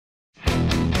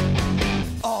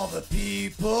all the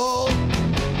people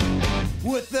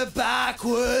with the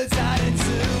backwards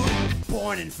attitude,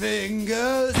 pointing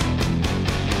fingers,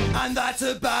 and that's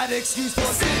a bad excuse for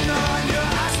sitting on your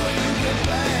ass when you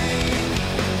complain.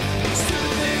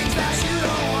 Stupid things that you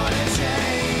don't want to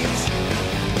change.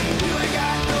 You ain't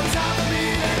got no time for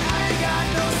me, and I ain't got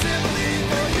no sympathy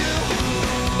for you.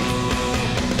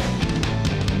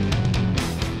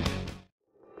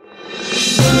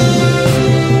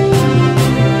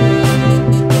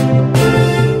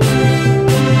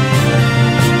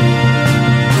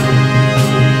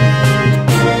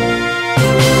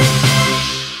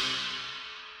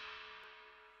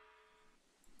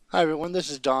 Hi everyone, this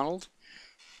is Donald.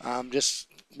 I'm just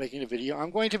making a video.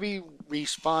 I'm going to be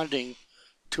responding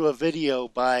to a video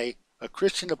by a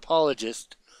Christian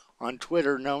apologist on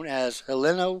Twitter known as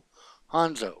Heleno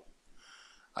Henzo.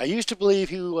 I used to believe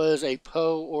he was a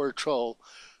Poe or a troll,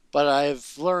 but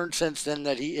I've learned since then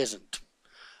that he isn't.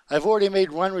 I've already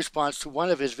made one response to one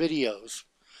of his videos,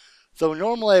 though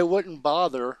normally I wouldn't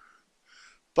bother,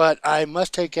 but I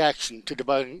must take action to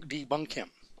debunk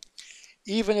him,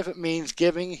 even if it means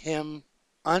giving him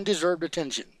undeserved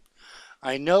attention.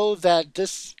 I know that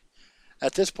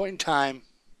at this point in time,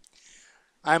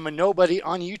 I'm a nobody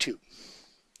on YouTube,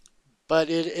 but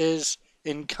it is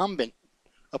incumbent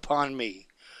upon me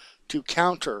to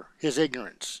counter his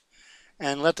ignorance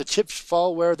and let the chips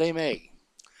fall where they may.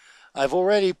 I've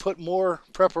already put more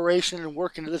preparation and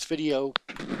work into this video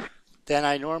than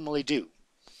I normally do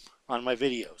on my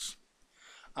videos.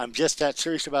 I'm just that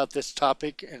serious about this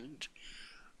topic, and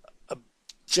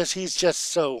he's just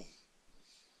so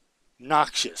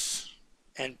noxious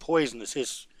and poisonous,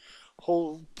 his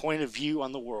whole point of view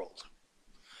on the world.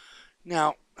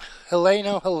 Now,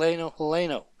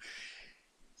 Heleno,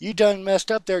 you done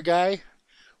messed up there, guy.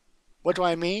 What do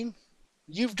I mean?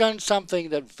 You've done something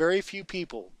that very few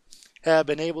people have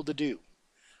been able to do.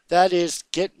 That is,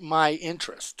 get my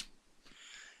interest,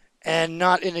 and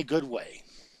not in a good way.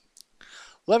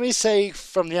 Let me say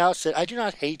from the outset, I do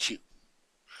not hate you.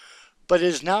 But it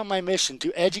is now my mission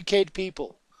to educate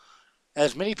people,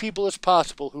 as many people as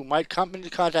possible who might come into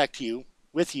contact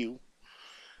with you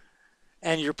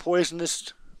and your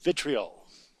poisonous vitriol,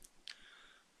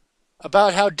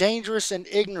 about how dangerous and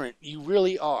ignorant you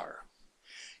really are.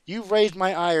 You've raised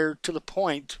my ire to the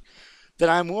point that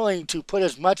I'm willing to put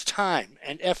as much time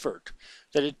and effort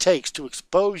that it takes to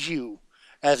expose you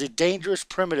as a dangerous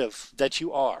primitive that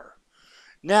you are.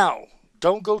 Now,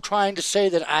 don't go trying to say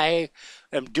that I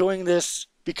am doing this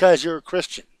because you're a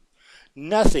Christian.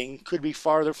 Nothing could be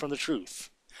farther from the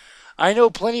truth. I know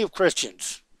plenty of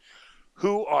Christians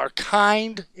who are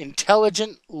kind,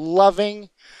 intelligent, loving,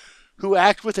 who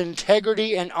act with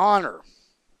integrity and honor,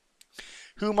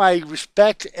 whom I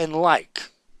respect and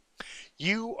like.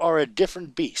 You are a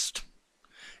different beast.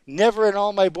 Never in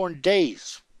all my born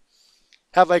days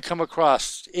have I come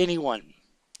across anyone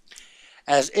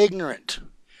as ignorant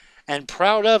and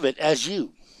proud of it as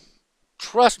you.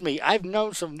 Trust me, I've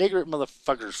known some ignorant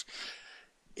motherfuckers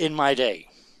in my day,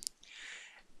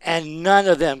 and none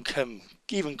of them come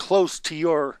even close to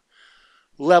your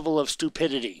level of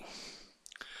stupidity.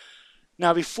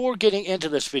 Now, before getting into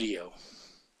this video,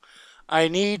 I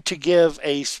need to give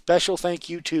a special thank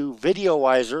you to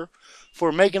VideoWiser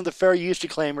for making the fair use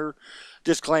disclaimer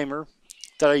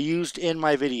that I used in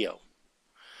my video,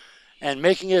 and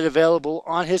making it available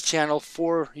on his channel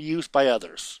for use by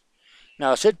others.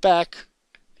 Now sit back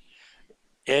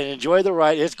and enjoy the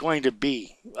ride. It's going to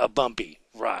be a bumpy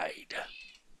ride.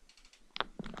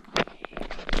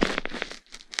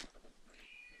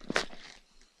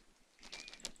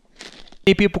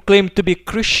 Many people claim to be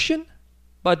Christian,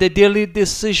 but their daily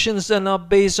decisions are not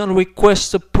based on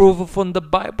request approval from the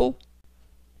Bible.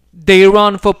 They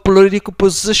run for political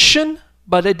position,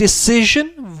 but their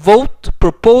decision, vote,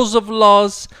 proposal of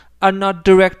laws are not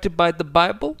directed by the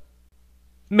Bible.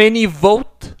 Many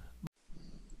vote.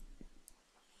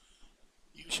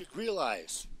 You should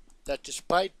realize that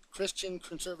despite Christian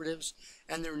conservatives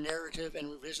and their narrative and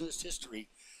revisionist history,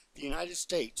 the United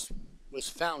States was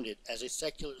founded as a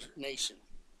secular nation.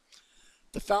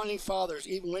 The Founding Fathers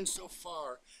even went so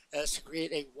far as to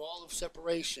create a wall of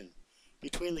separation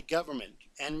between the government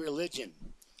and religion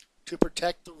to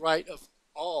protect the right of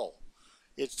all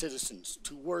its citizens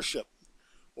to worship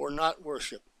or not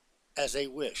worship as they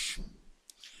wish,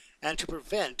 and to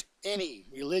prevent any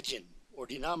religion or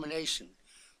denomination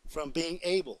from being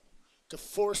able to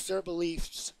force their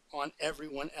beliefs on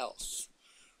everyone else.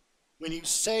 When you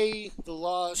say the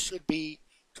laws should be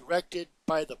directed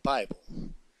by the Bible,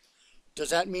 does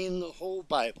that mean the whole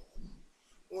Bible,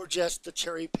 or just the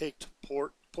cherry-picked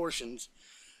portions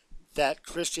that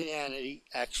Christianity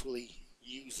actually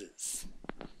uses.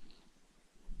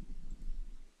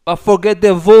 But forget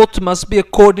their vote must be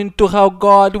according to how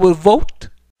God will vote.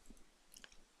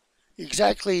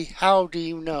 Exactly how do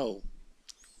you know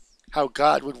how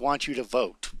God would want you to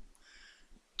vote?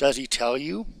 Does he tell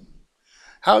you?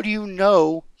 How do you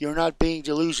know you're not being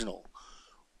delusional?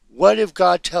 What if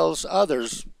God tells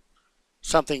others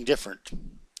something different?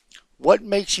 What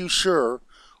makes you sure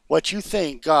what you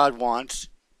think God wants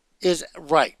is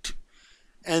right,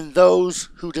 and those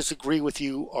who disagree with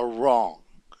you are wrong?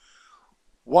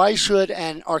 Why should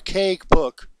an archaic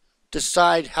book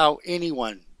decide how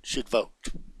anyone should vote?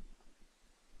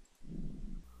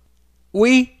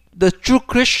 We, the true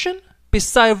Christian,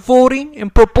 beside voting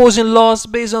and proposing laws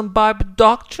based on Bible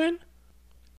doctrine,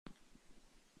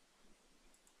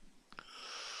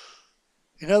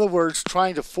 in other words,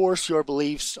 trying to force your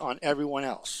beliefs on everyone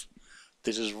else.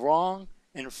 This is wrong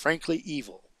and frankly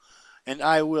evil, and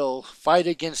I will fight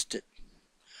against it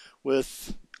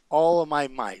with all of my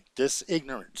might. This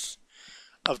ignorance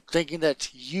of thinking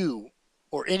that you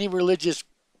or any religious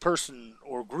person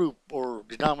or group or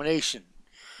denomination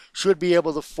should be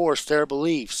able to force their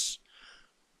beliefs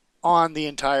on the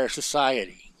entire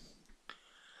society.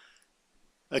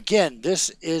 Again, this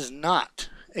is not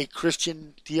a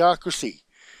Christian theocracy.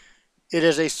 It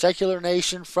is a secular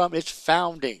nation from its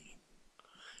founding.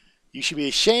 You should be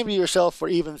ashamed of yourself for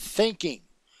even thinking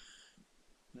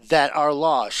that our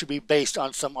law should be based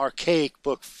on some archaic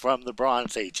book from the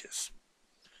Bronze Ages.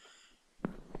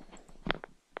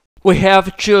 we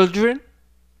have children.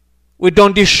 We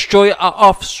don't destroy our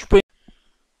offspring.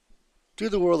 Do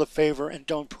the world a favor and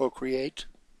don't procreate.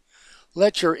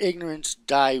 Let your ignorance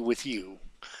die with you.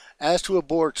 As to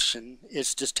abortion,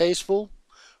 it's distasteful,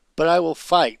 but I will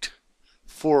fight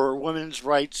for women's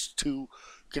rights to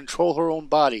control her own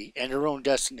body and her own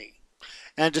destiny,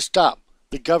 and to stop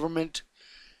the government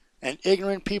and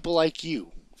ignorant people like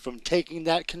you from taking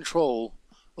that control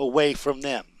away from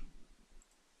them.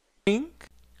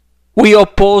 We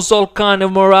oppose all kind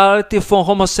of morality for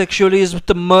homosexualism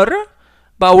to murder,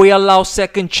 but we allow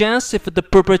second chance if the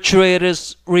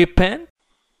perpetrators repent.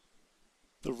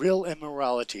 The real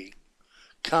immorality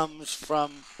comes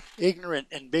from ignorant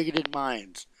and bigoted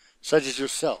minds, such as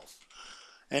yourself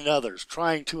and others,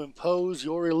 trying to impose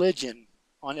your religion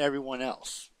on everyone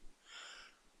else,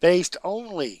 based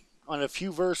only on a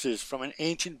few verses from an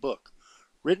ancient book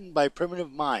written by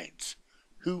primitive minds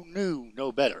who knew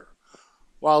no better,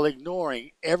 while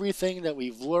ignoring everything that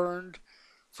we've learned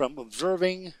from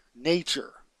observing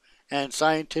nature and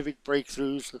scientific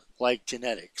breakthroughs like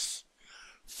genetics.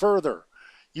 Further,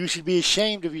 you should be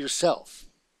ashamed of yourself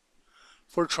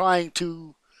for trying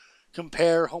to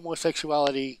compare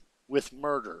homosexuality with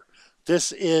murder.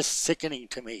 This is sickening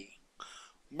to me.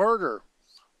 Murder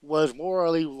was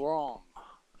morally wrong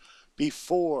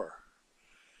before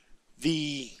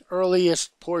the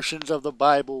earliest portions of the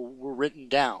Bible were written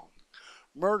down.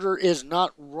 Murder is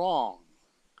not wrong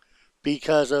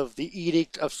because of the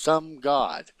edict of some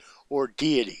god or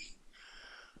deity,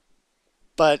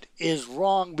 but is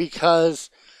wrong because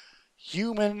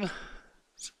humans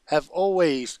have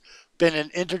always been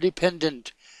an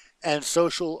interdependent and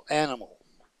social animal,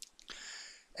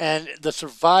 and the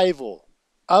survival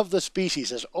of the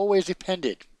species has always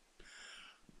depended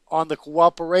on the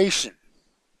cooperation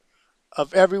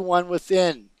of everyone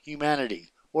within humanity,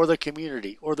 or the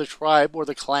community, or the tribe, or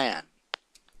the clan.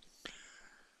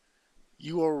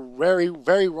 You are very,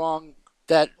 very wrong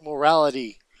that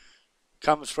morality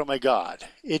comes from a god.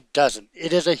 It doesn't.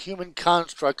 It is a human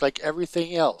construct like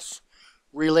everything else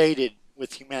related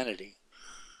with humanity.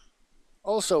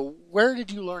 Also, where did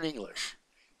you learn English?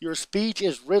 Your speech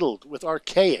is riddled with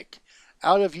archaic,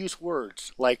 out-of-use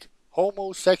words like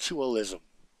homosexualism.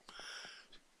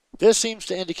 This seems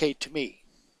to indicate to me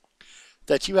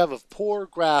that you have a poor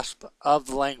grasp of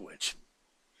the language.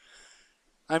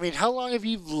 I mean, how long have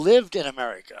you lived in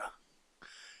America?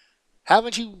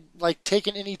 Haven't you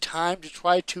taken any time to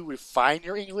try to refine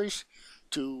your English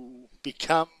to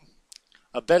become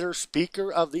a better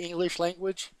speaker of the English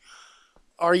language?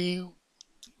 Are you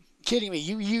kidding me?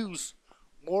 You use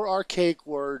more archaic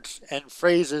words and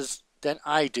phrases than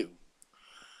I do.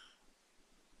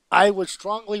 I would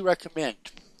strongly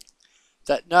recommend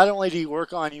that not only do you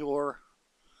work on your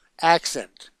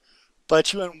accent,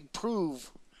 but you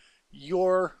improve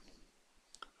your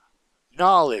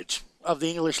knowledge of the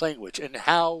English language and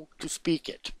how to speak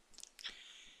it.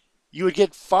 You would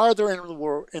get farther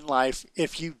in life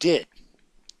if you did.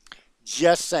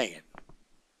 Just saying.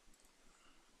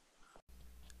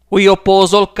 We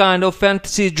oppose all kind of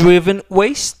fantasy-driven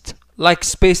waste, like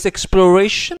space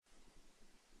exploration.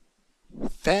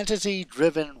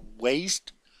 Fantasy-driven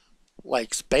waste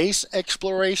like space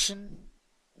exploration?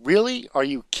 Really? Are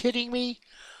you kidding me?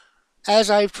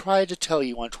 As I've tried to tell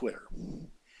you on Twitter,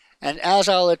 and as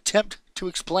I'll attempt to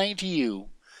explain to you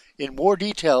in more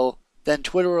detail than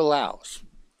Twitter allows,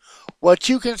 what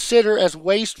you consider as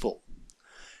wasteful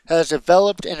has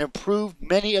developed and improved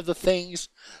many of the things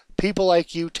people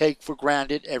like you take for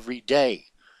granted every day.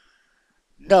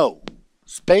 No,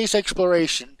 space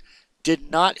exploration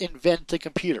did not invent the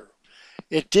computer.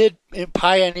 It did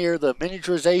pioneer the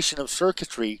miniaturization of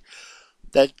circuitry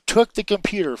that took the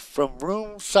computer from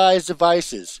room-sized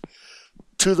devices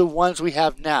to the ones we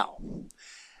have now,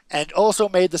 and also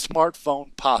made the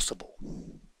smartphone possible.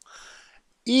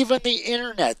 Even the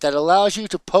internet that allows you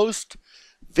to post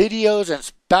videos and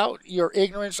spout your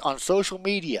ignorance on social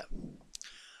media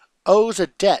owes a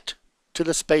debt to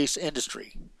the space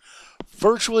industry.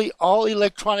 Virtually all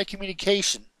electronic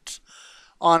communications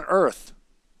on Earth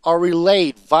are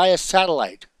relayed via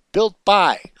satellite, built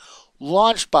by,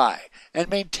 launched by, and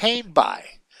maintained by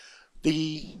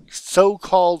the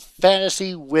so-called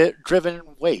fantasy-driven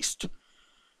waste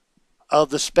of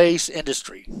the space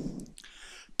industry.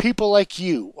 People like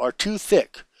you are too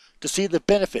thick to see the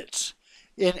benefits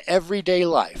in everyday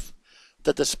life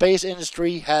that the space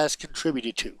industry has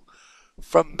contributed to,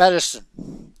 from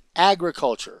medicine,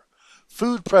 agriculture,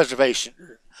 food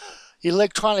preservation,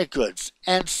 electronic goods,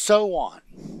 and so on.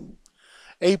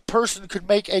 A person could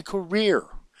make a career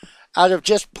out of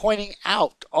just pointing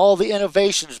out all the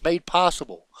innovations made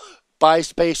possible by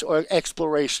space or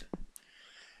exploration.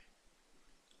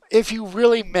 If you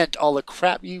really meant all the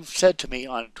crap you've said to me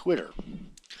on Twitter,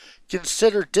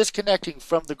 consider disconnecting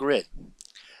from the grid.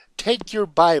 Take your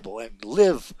Bible and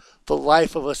live the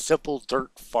life of a simple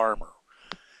dirt farmer.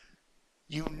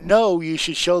 You know you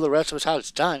should show the rest of us how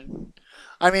it's done.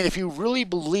 I mean, if you really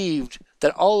believed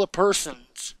that all a person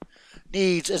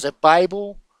needs is a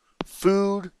Bible,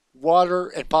 food, water,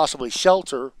 and possibly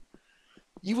shelter,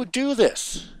 you would do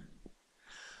this.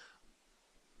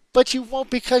 But you won't,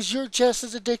 because you're just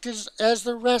as addicted as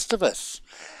the rest of us.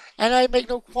 And I make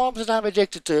no qualms that I'm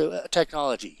addicted to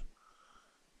technology.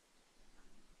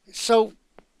 So,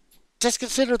 just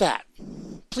consider that.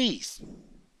 Please.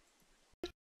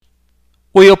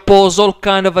 We oppose all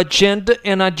kind of agenda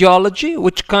and ideology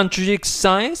which contradicts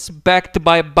science backed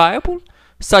by Bible,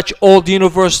 such old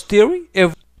universe theory.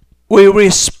 We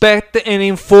respect and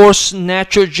enforce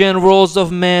natural general roles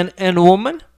of man and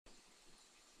woman.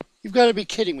 You've got to be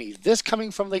kidding me. This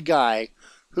coming from the guy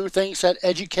who thinks that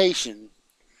education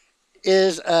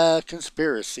is a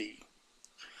conspiracy,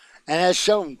 and has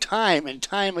shown time and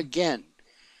time again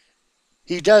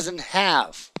he doesn't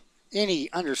have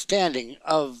any understanding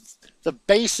of the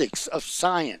basics of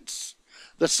science,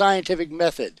 the scientific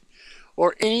method,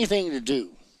 or anything to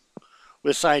do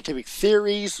with scientific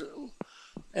theories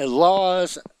and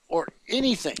laws or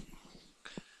anything.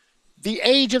 The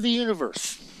age of the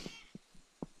universe,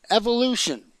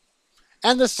 evolution,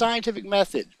 and the scientific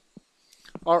method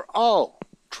are all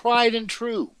tried and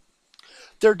true.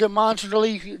 They're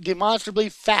demonstrably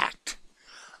fact,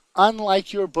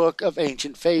 unlike your book of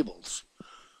ancient fables.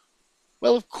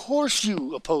 Well, of course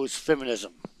you oppose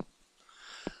feminism.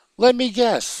 Let me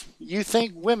guess, you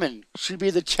think women should be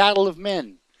the chattel of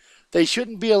men. They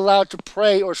shouldn't be allowed to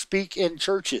pray or speak in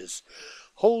churches,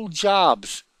 hold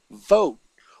jobs, vote,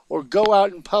 or go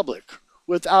out in public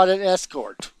without an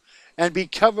escort, and be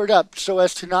covered up so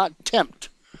as to not tempt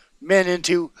men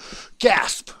into,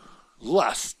 gasp,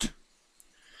 lust.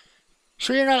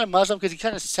 Sure you're not a Muslim, because you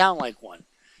kind of sound like one.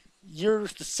 You're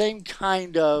the same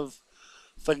kind of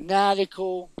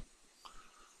fanatical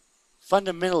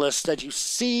fundamentalist that you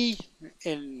see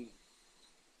in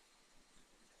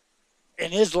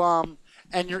Islam,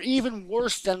 and you're even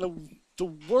worse than the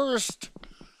worst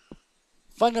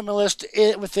fundamentalist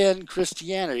within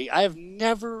Christianity. I have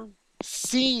never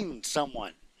seen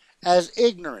someone as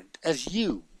ignorant as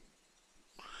you.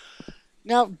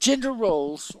 Now, gender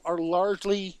roles are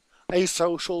largely a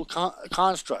social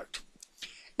construct.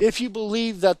 If you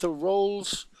believe that the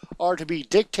roles are to be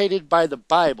dictated by the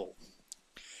Bible,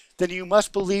 then you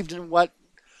must believe in what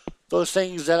those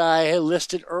things that I had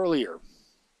listed earlier.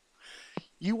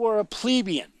 You are a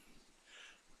plebeian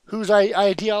whose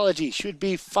ideology should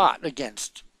be fought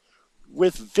against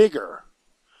with vigor.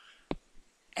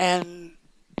 And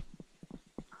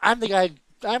I'm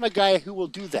a guy who will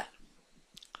do that.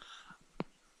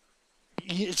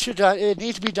 It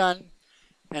needs to be done,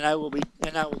 and I will do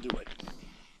it.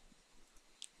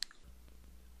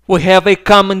 We have a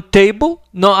common table,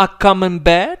 not a common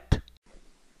bed.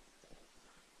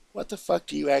 What the fuck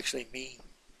do you actually mean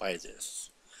by this?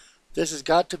 This has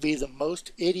got to be the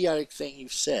most idiotic thing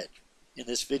you've said in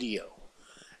this video.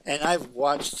 And I've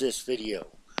watched this video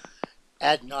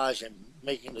ad nauseum,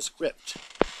 making the script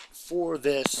for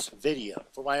this video,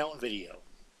 for my own video.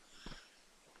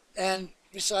 And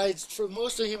besides, for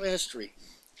most of human history,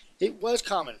 it was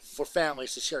common for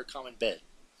families to share a common bed,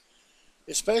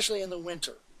 especially in the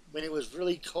winter when it was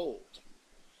really cold.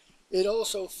 It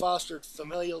also fostered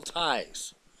familial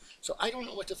ties. So I don't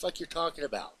know what the fuck you're talking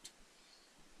about.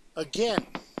 Again,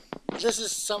 this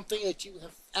is something that you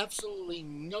have absolutely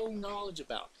no knowledge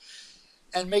about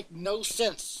and make no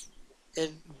sense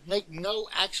and make no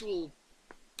actual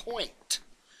point.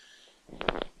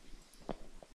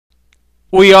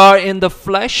 We are in the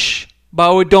flesh,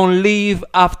 but we don't live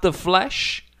after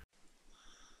flesh.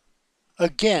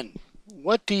 Again,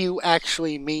 what do you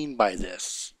actually mean by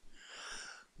this?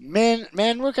 Man,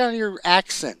 work on your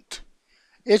accent.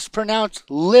 It's pronounced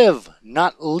live,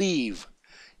 not leave.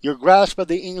 Your grasp of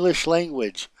the English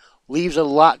language leaves a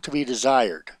lot to be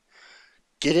desired.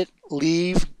 Get it?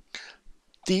 Leave?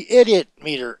 The idiot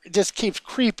meter just keeps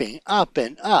creeping up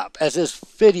and up as this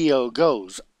video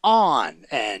goes on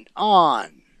and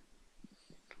on.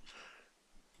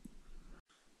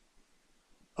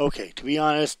 Okay, to be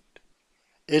honest,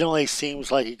 it only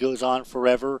seems like it goes on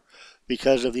forever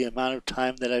because of the amount of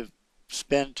time that I've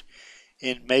spent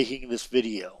in making this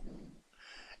video.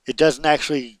 It doesn't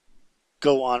actually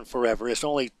go on forever. It's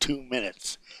only 2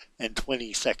 minutes and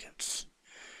 20 seconds.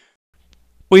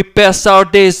 We pass our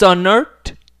days on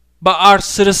earth, but are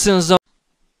citizens of...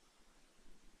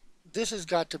 This has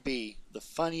got to be the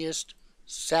funniest,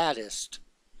 saddest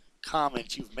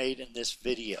comment you've made in this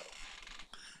video.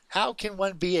 How can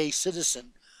one be a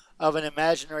citizen of an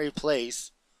imaginary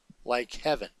place like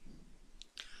heaven?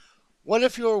 What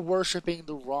if you're worshiping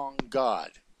the wrong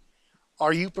God?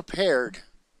 Are you prepared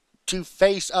to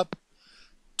face up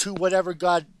to whatever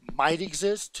God might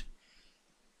exist?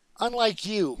 Unlike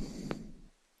you,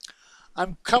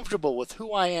 I'm comfortable with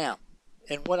who I am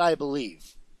and what I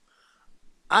believe.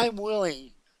 I'm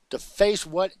willing to face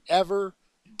whatever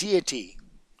deity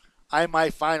I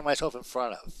might find myself in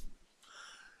front of,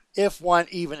 if one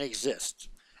even exists.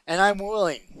 And I'm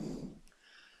willing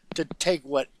to take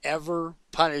whatever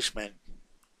punishment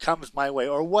comes my way,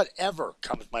 or whatever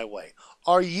comes my way.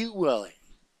 Are you willing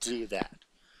to do that?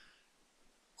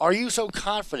 Are you so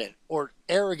confident or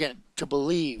arrogant to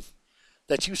believe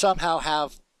that you somehow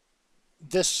have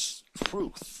this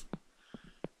truth?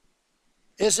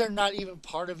 Is there not even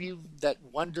part of you that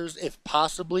wonders if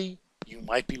possibly you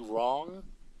might be wrong?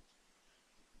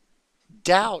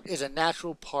 Doubt is a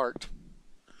natural part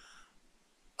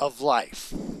of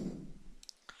life.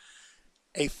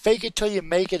 A fake it till you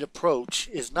make it approach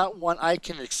is not one I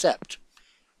can accept,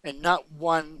 and not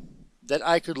one that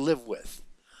I could live with.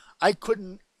 I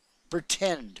couldn't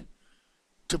pretend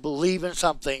to believe in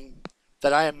something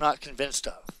that I am not convinced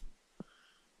of.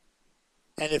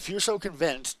 And if you're so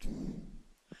convinced,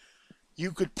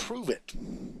 you could prove it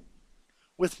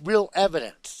with real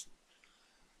evidence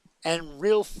and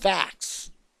real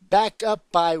facts backed up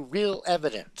by real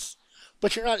evidence.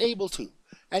 But you're not able to.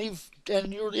 And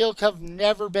your ilk have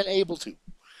never been able to.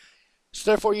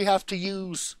 So therefore you have to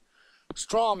use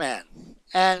straw man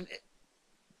and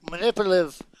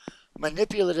manipulative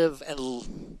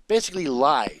and basically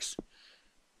lies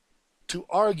to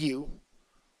argue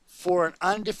for an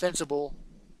undefensible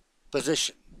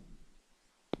position.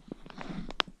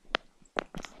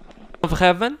 Of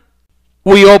heaven,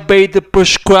 we obey the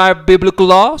prescribed biblical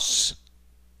laws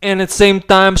and at the same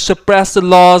time suppress the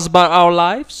laws by our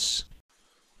lives.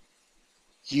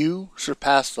 You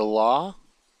surpass the law?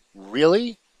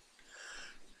 Really?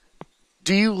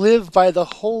 Do you live by the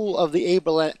whole of the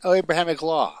Abrahamic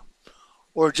law,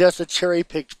 or just the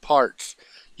cherry-picked parts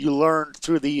you learned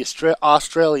through the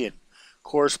Australian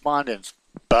Correspondence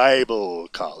Bible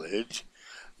College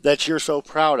that you're so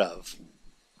proud of?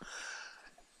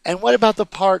 And what about the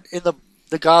part in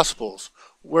the Gospels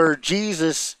where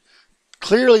Jesus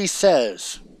clearly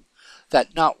says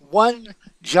that not one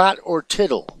jot or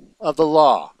tittle of the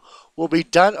law will be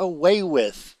done away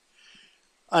with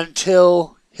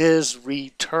until his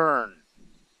return?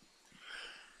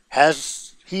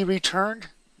 Has he returned?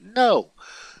 No.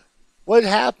 What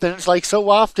happens, like so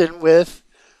often with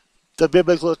the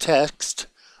biblical text,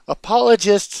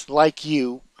 apologists like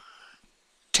you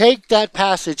take that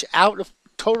passage out of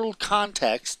total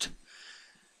context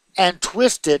and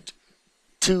twist it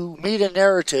to meet a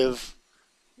narrative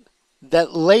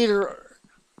that later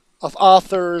of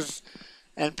authors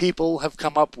and people have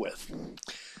come up with.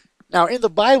 Now, in the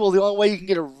Bible, the only way you can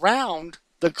get around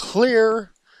the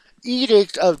clear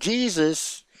edict of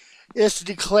Jesus is to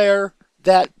declare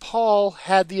that Paul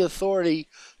had the authority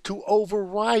to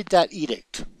override that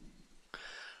edict.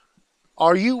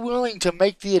 Are you willing to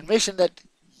make the admission that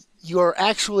you're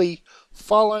actually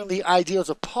following the ideals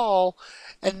of Paul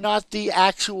and not the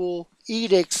actual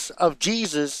edicts of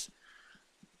Jesus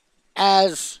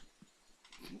as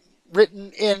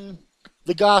written in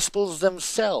the Gospels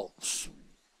themselves?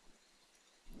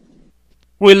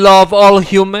 We love all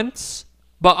humans,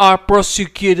 but are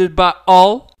persecuted by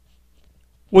all.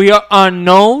 We are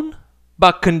unknown,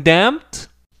 but condemned.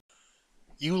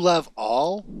 You love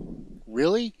all?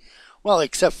 Really? Well,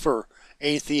 except for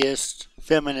atheists,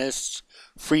 feminists,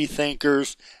 free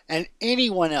thinkers, and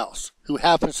anyone else who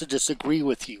happens to disagree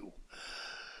with you.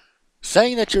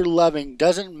 Saying that you're loving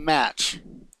doesn't match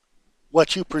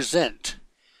what you present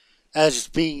as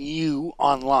being you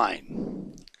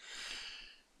online.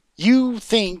 You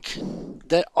think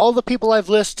that all the people I've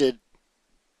listed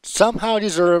somehow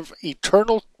deserve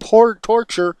eternal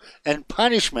torture and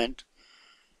punishment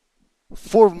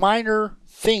for minor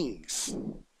things.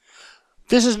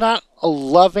 This is not a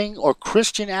loving or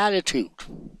Christian attitude.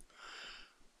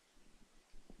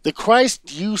 The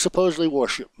Christ you supposedly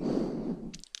worship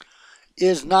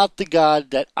is not the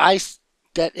God that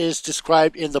is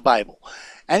described in the Bible.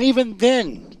 And even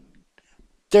then,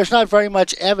 there's not very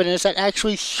much evidence that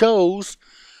actually shows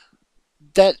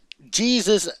that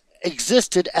Jesus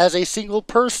existed as a single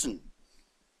person.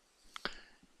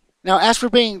 Now, as for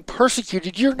being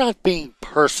persecuted, you're not being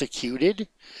persecuted.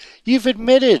 You've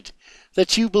admitted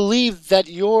that you believe that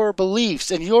your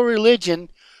beliefs and your religion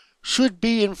should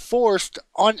be enforced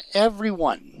on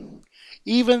everyone,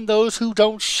 even those who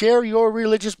don't share your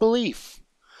religious belief.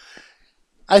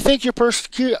 I think your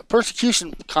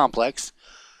persecution complex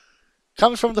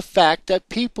comes from the fact that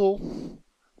people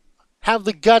have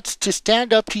the guts to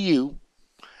stand up to you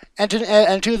and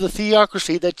to the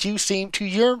theocracy that you seem to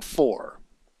yearn for.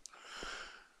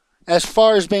 As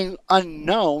far as being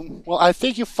unknown, well, I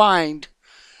think you find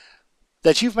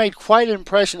that you've made quite an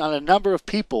impression on a number of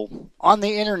people on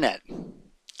the internet,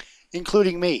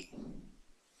 including me.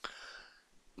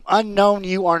 Unknown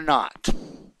you are not.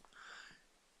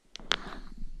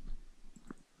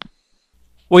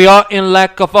 We are in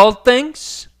lack of all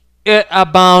things, yet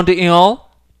abound in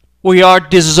all. We are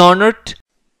dishonored,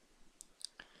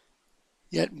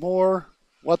 yet more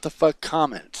what the fuck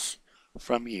comments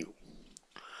from you.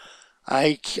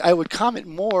 I would comment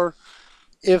more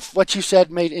if what you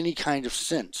said made any kind of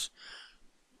sense.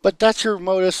 But that's your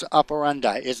modus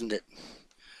operandi, isn't it?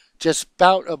 Just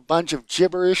spout a bunch of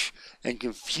gibberish and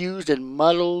confused and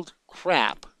muddled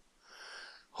crap,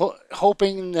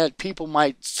 hoping that people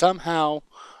might somehow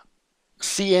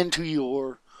see into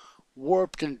your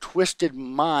warped and twisted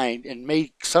mind and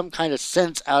make some kind of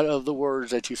sense out of the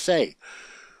words that you say.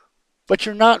 But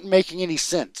you're not making any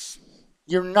sense.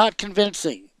 You're not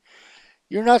convincing.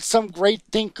 You're not some great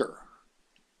thinker.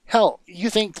 Hell, you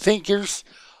think thinkers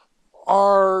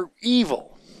are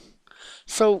evil.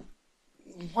 So,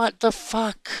 what the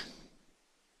fuck?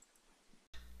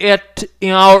 yet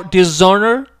in our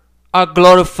dishonor are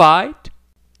glorified.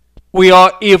 We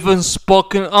are even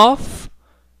spoken of,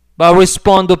 but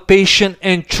respond to patience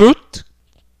and truth.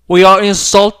 We are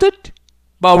insulted,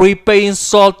 but repay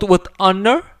insult with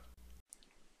honor.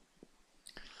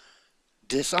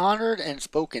 Dishonored and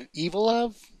spoken evil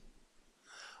of?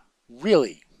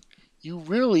 Really? You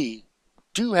really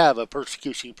do have a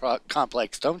persecution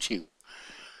complex, don't you?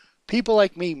 People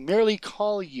like me merely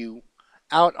call you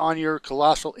out on your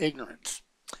colossal ignorance.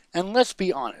 And let's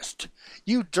be honest,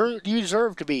 you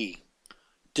deserve to be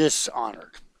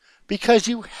dishonored because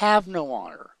you have no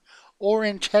honor or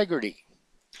integrity.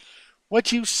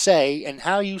 What you say and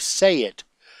how you say it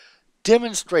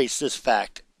demonstrates this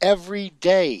fact every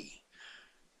day.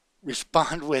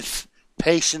 Respond with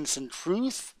patience and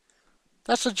truth?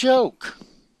 That's a joke.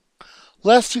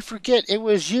 Lest you forget, it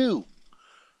was you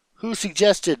who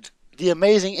suggested the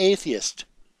amazing atheist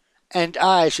and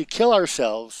I should kill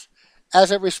ourselves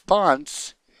as a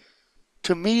response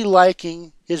to me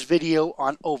liking his video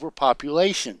on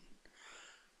overpopulation.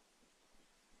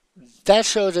 That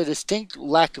shows a distinct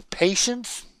lack of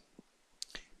patience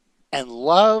and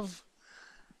love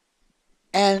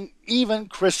and even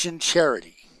Christian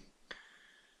charity.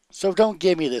 So don't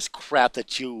give me this crap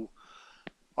that you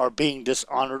are being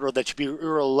dishonored or that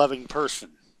you're a loving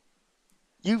person.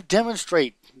 You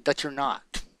demonstrate that you're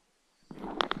not.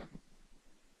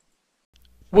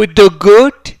 We do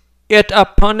good, yet are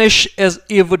punished as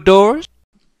evildoers.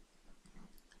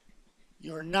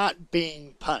 You're not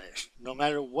being punished, no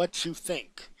matter what you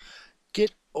think.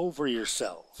 Get over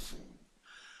yourself.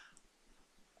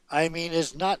 I mean,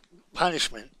 is not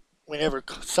punishment whenever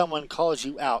someone calls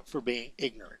you out for being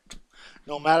ignorant,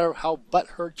 no matter how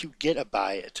butthurt you get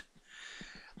by it.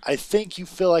 I think you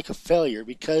feel like a failure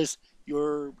because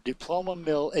your diploma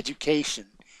mill education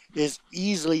is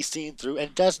easily seen through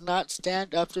and does not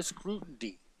stand up to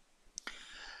scrutiny.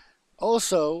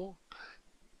 Also,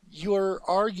 your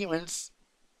arguments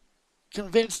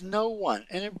convince no one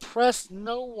and impress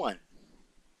no one.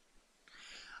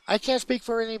 I can't speak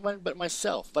for anyone but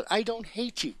myself, but I don't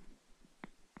hate you.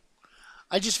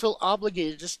 I just feel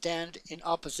obligated to stand in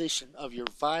opposition of your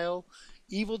vile,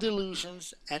 evil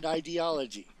delusions and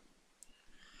ideology.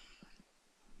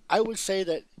 I would say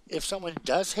that if someone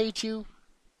does hate you,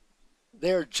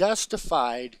 they're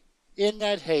justified in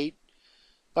that hate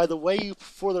by the way you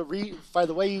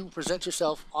present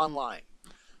yourself online,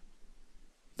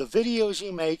 the videos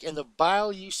you make, and the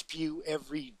bile you spew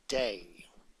every day.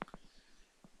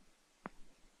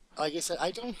 Like I said,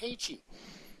 I don't hate you.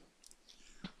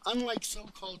 Unlike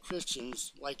so-called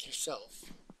Christians like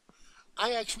yourself,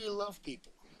 I actually love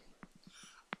people.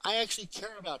 I actually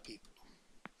care about people.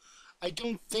 I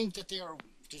don't think that they are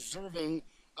deserving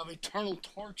of eternal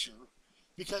torture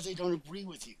because they don't agree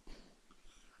with you.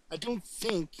 I don't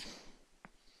think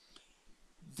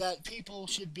that people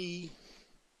should be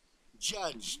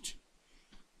judged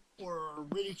or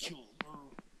ridiculed or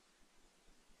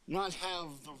not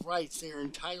have the rights they are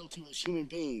entitled to as human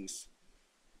beings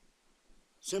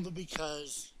simply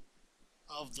because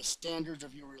of the standards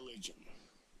of your religion.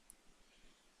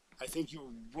 I think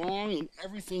you're wrong in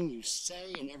everything you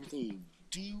say and everything you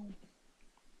do.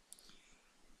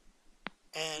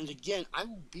 And again, I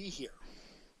will be here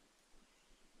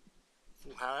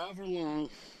for however long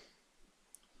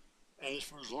and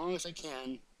for as long as I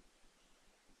can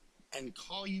and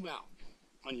call you out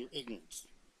on your ignorance.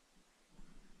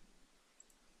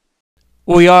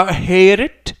 We are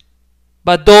hated,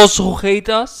 but those who hate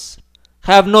us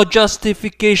have no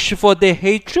justification for their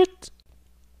hatred.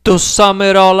 To sum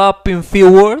it all up in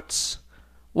few words,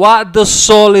 what the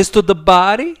soul is to the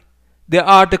body, they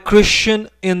are the Christian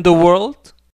in the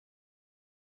world.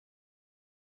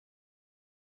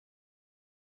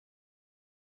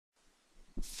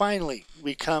 Finally,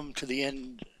 we come to the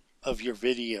end of your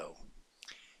video,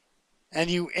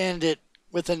 and you end it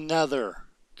with another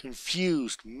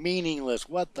confused, meaningless,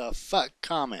 what the fuck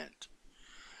comment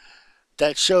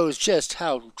that shows just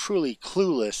how truly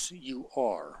clueless you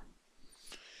are.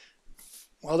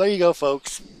 Well, there you go,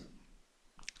 folks.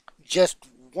 Just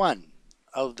one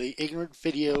of the ignorant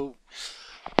video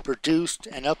produced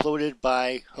and uploaded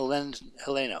by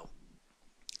Heleno.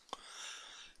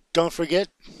 Don't forget,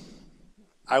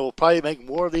 I will probably make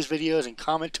more of these videos and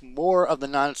comment to more of the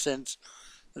nonsense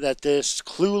that this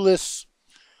clueless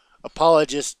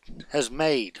apologist has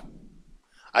made.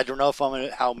 I don't know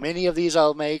if how many of these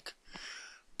I'll make,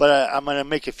 but I'm going to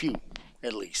make a few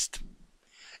at least.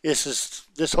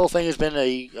 This whole thing has been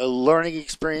a learning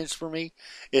experience for me.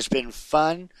 It's been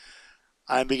fun.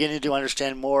 I'm beginning to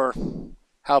understand more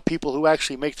how people who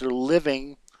actually make their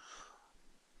living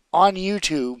on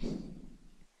YouTube,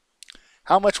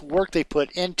 how much work they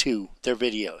put into their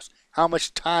videos, how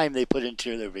much time they put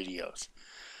into their videos.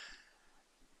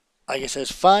 Like I said,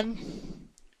 it's fun,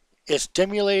 it's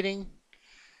stimulating,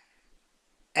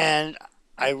 and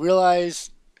I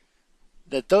realize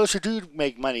that those who do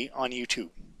make money on YouTube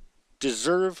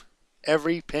deserve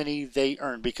every penny they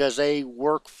earn because they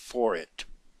work for it.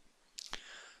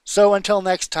 So until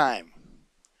next time,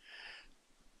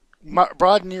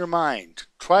 broaden your mind.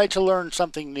 Try to learn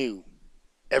something new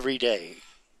every day.